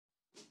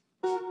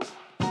So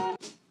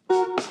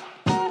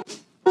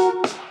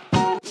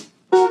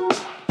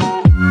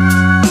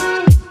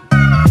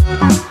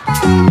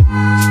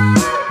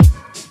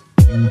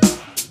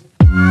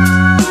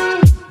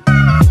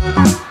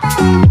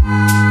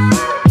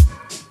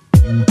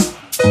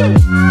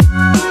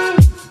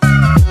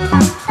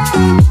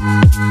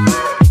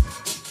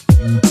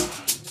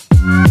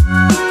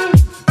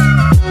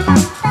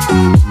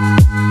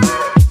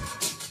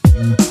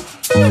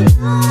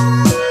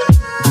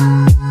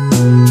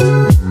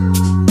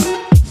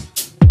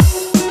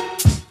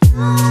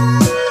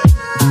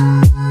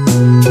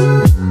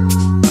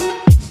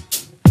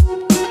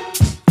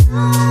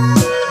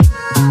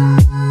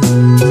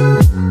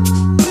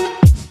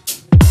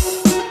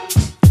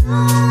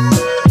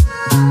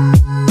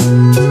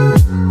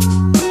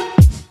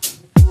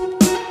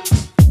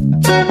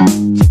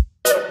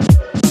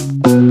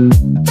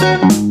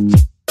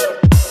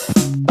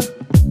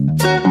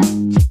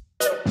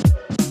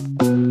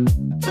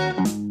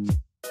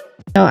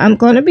I'm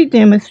going to be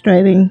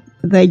demonstrating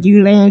the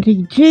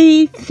Ulanzi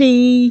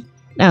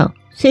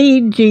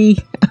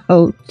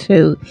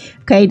CG02.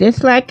 Okay,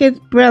 just like its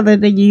brother,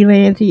 the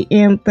Ulanzi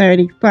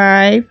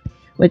M35,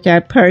 which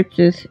I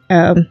purchased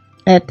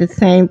at the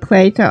same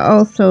place. I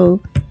also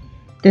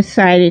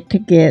decided to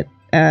get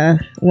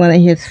one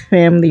of his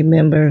family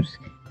members,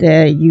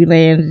 the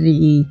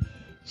Ulanzi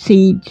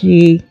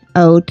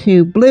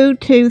CG02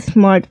 Bluetooth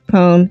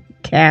smartphone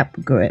cap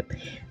grip.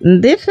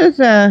 And this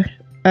is a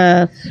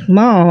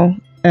small,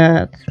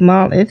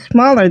 it's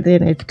smaller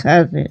than its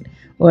cousin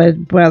or his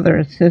brother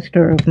or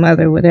sister or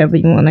mother, whatever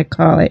you want to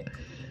call it.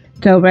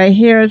 So right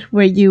here is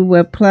where you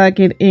will plug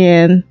it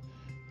in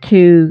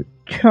to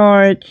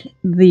charge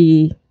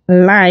the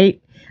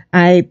light.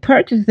 I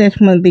purchased this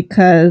one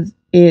because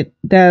it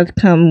does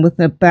come with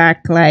a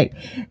backlight,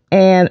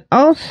 and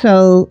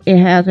also it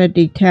has a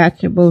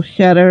detachable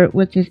shutter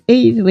which is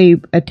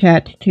easily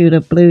attached to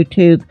the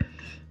Bluetooth.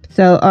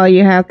 So all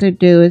you have to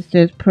do is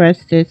just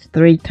press this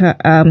 3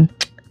 times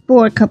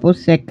for a couple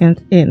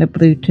seconds, and the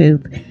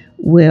Bluetooth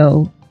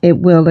will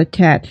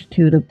attach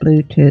to the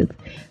Bluetooth.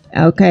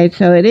 Okay,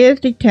 so it is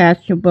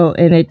detachable,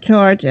 and it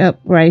charges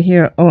up right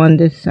here on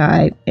this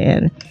side,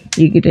 and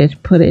you can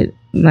just put it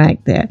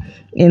like that.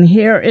 And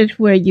here is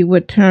where you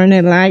would turn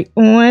the light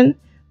on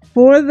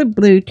for the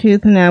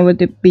Bluetooth, and I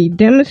would be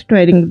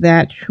demonstrating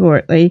that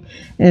shortly.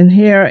 And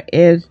here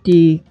is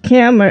the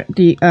camera,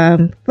 the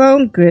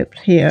phone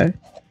grips here.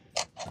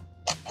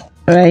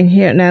 Right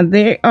here. Now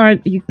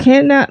you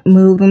cannot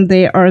move them.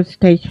 They are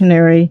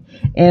stationary.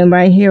 And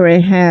right here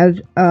it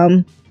has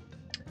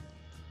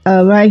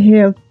right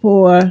here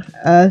for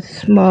a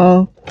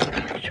small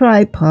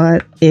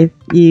tripod if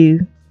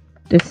you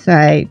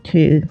decide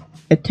to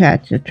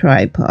attach a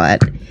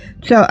tripod.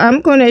 So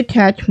I'm going to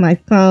attach my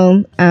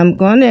phone. I'm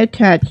going to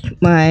attach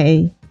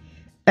my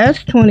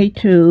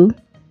S22,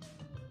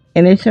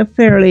 and it's a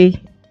fairly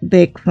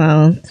big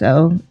phone,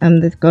 so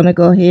I'm just going to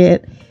go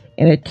ahead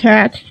and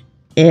attach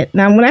it.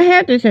 Now when I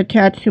had this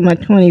attached to my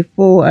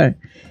 24,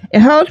 it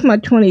holds my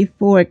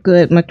 24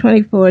 good. My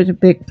 24 is a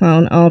big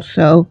phone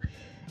also,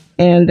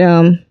 and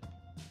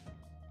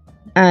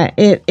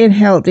it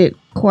held it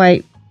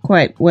quite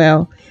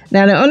well.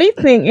 Now the only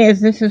thing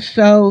is, this is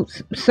so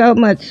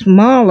much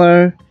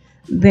smaller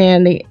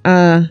than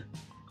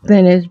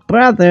his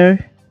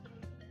brother,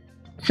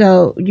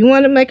 so you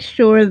want to make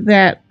sure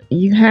that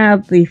you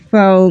have the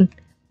phone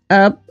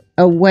up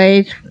a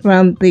ways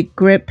from the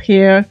grip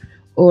here,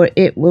 or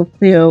it will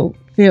feel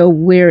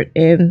weird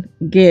and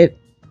get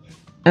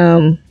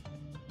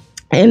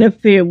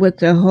interfere with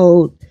the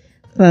hold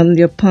from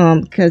your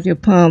palm, because your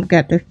palm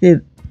got to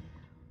fit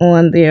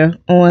on there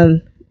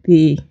on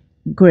the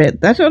grip.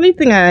 That's the only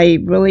thing I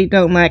really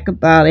don't like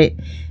about it.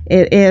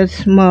 It is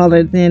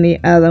smaller than the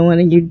other one,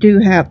 and you do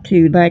have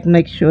to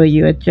make sure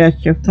you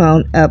adjust your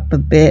phone up a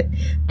bit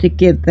to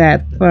get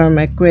that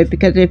firmer grip,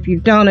 because if you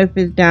don't, if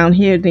it's down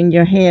here, then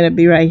your hand will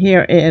be right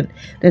here, and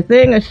the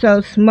thing is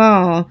so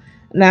small.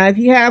 Now if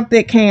you have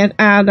big hands,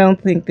 I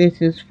don't think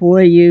this is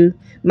for you.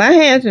 My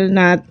hands is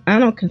not, I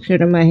don't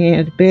consider my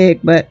hands big,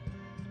 but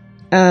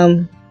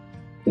well,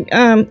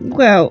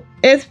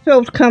 it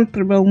feels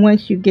comfortable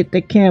once you get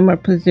the camera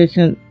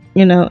positioned,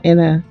 in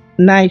a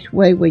nice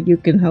way where you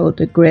can hold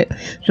the grip.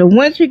 So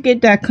once you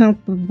get that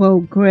comfortable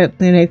grip,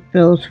 then it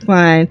feels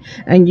fine,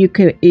 and you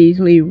can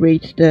easily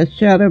reach the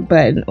shutter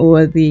button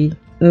or the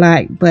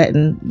light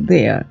button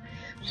there.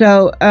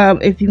 So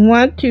if you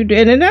want to,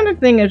 and another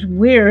thing is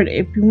weird,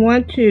 if you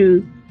want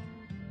to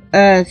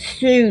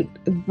shoot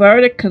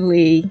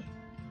vertically,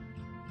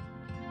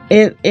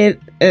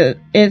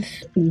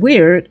 it's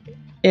weird.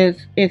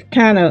 It's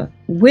kind of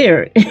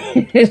weird.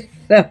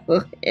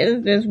 So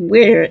it's just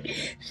weird.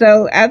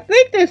 So I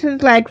think this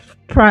is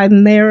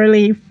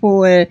primarily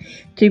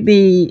to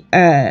be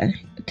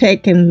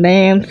taking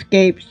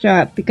landscape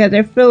shots, because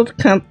it feels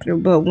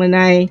comfortable when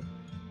I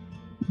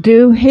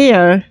do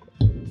here.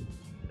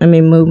 Let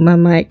me move my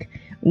mic.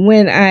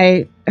 When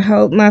I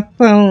hold my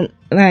phone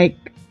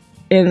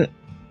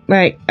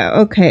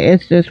okay,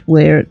 it's just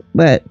weird,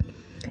 but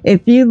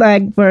if you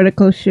like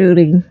vertical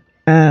shooting,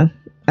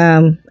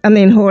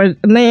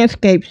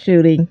 landscape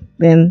shooting,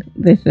 then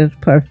this is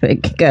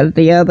perfect, because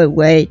the other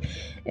way,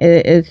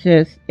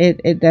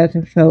 it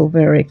doesn't feel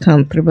very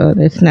comfortable.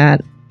 It's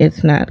not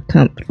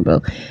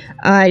comfortable.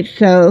 All right,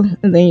 so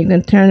then you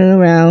can turn it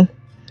around.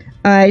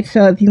 All right,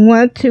 so if you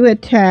want to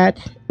attach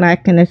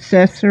like an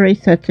accessory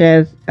such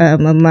as a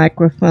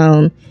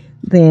microphone,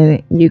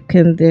 then you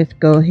can just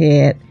go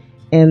ahead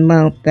and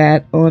mount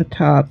that on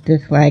top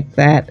just like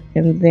that,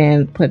 and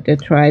then put the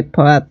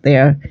tripod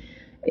there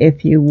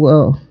if you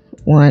will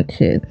want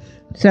to.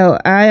 So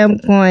I am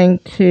going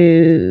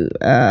to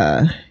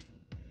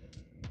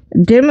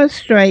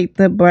demonstrate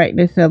the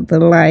brightness of the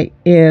light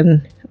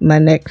in my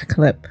next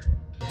clip.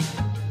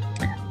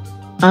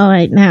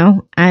 Alright,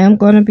 now I am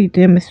going to be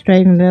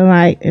demonstrating the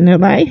light, and the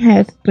light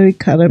has 3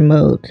 color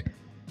modes.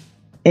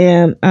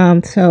 And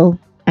so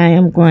I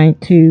am going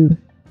to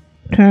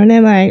turn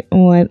the light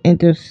on and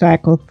just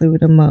cycle through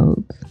the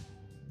modes.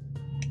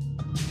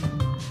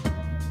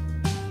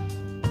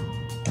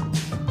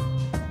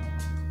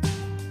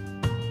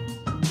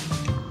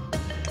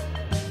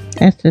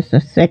 That's just the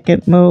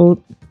second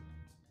mode,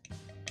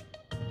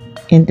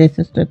 and this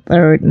is the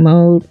third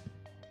mode.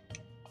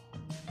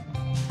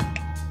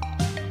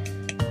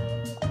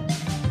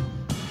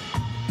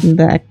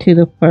 Back to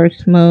the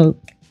first mode,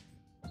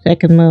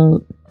 second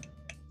mode,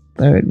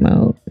 third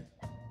mode,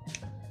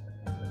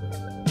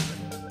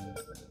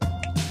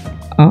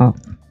 off.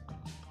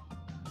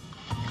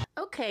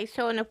 Okay,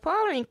 so in the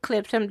following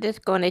clips, I'm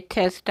just going to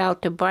test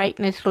out the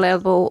brightness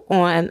level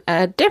on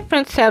a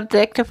different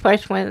subject. The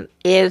first one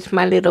is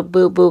my little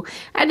boo-boo.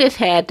 I just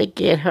had to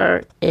get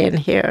her in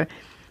here.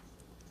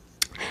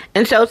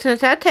 And so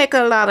since I take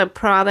a lot of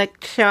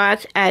product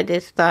shots, I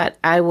just thought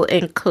I will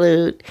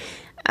include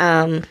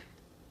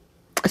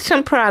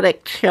some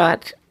product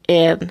shots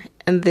in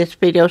this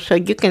video, so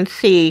you can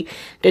see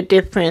the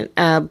different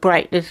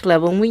brightness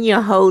level when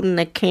you're holding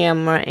the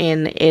camera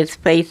and it's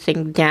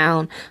facing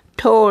down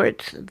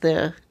towards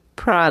the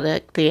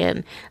product.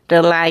 Then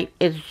the light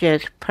is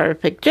just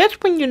perfect.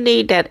 Just when you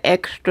need that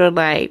extra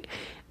light,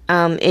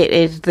 it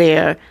is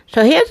there.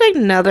 So here's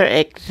another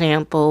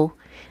example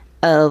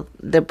of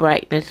the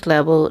brightness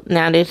level.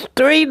 Now there's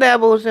 3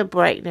 levels of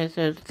brightness.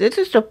 This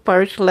is the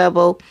first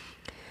level,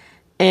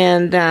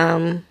 and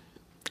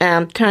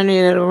I'm turning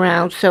it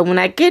around. So when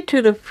I get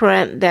to the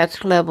front,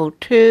 that's level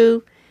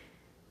 2.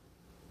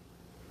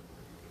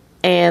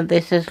 And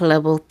this is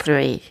level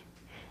 3.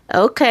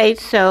 Okay,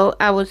 so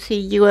I will see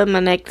you in my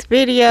next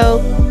video.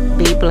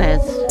 Be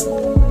blessed.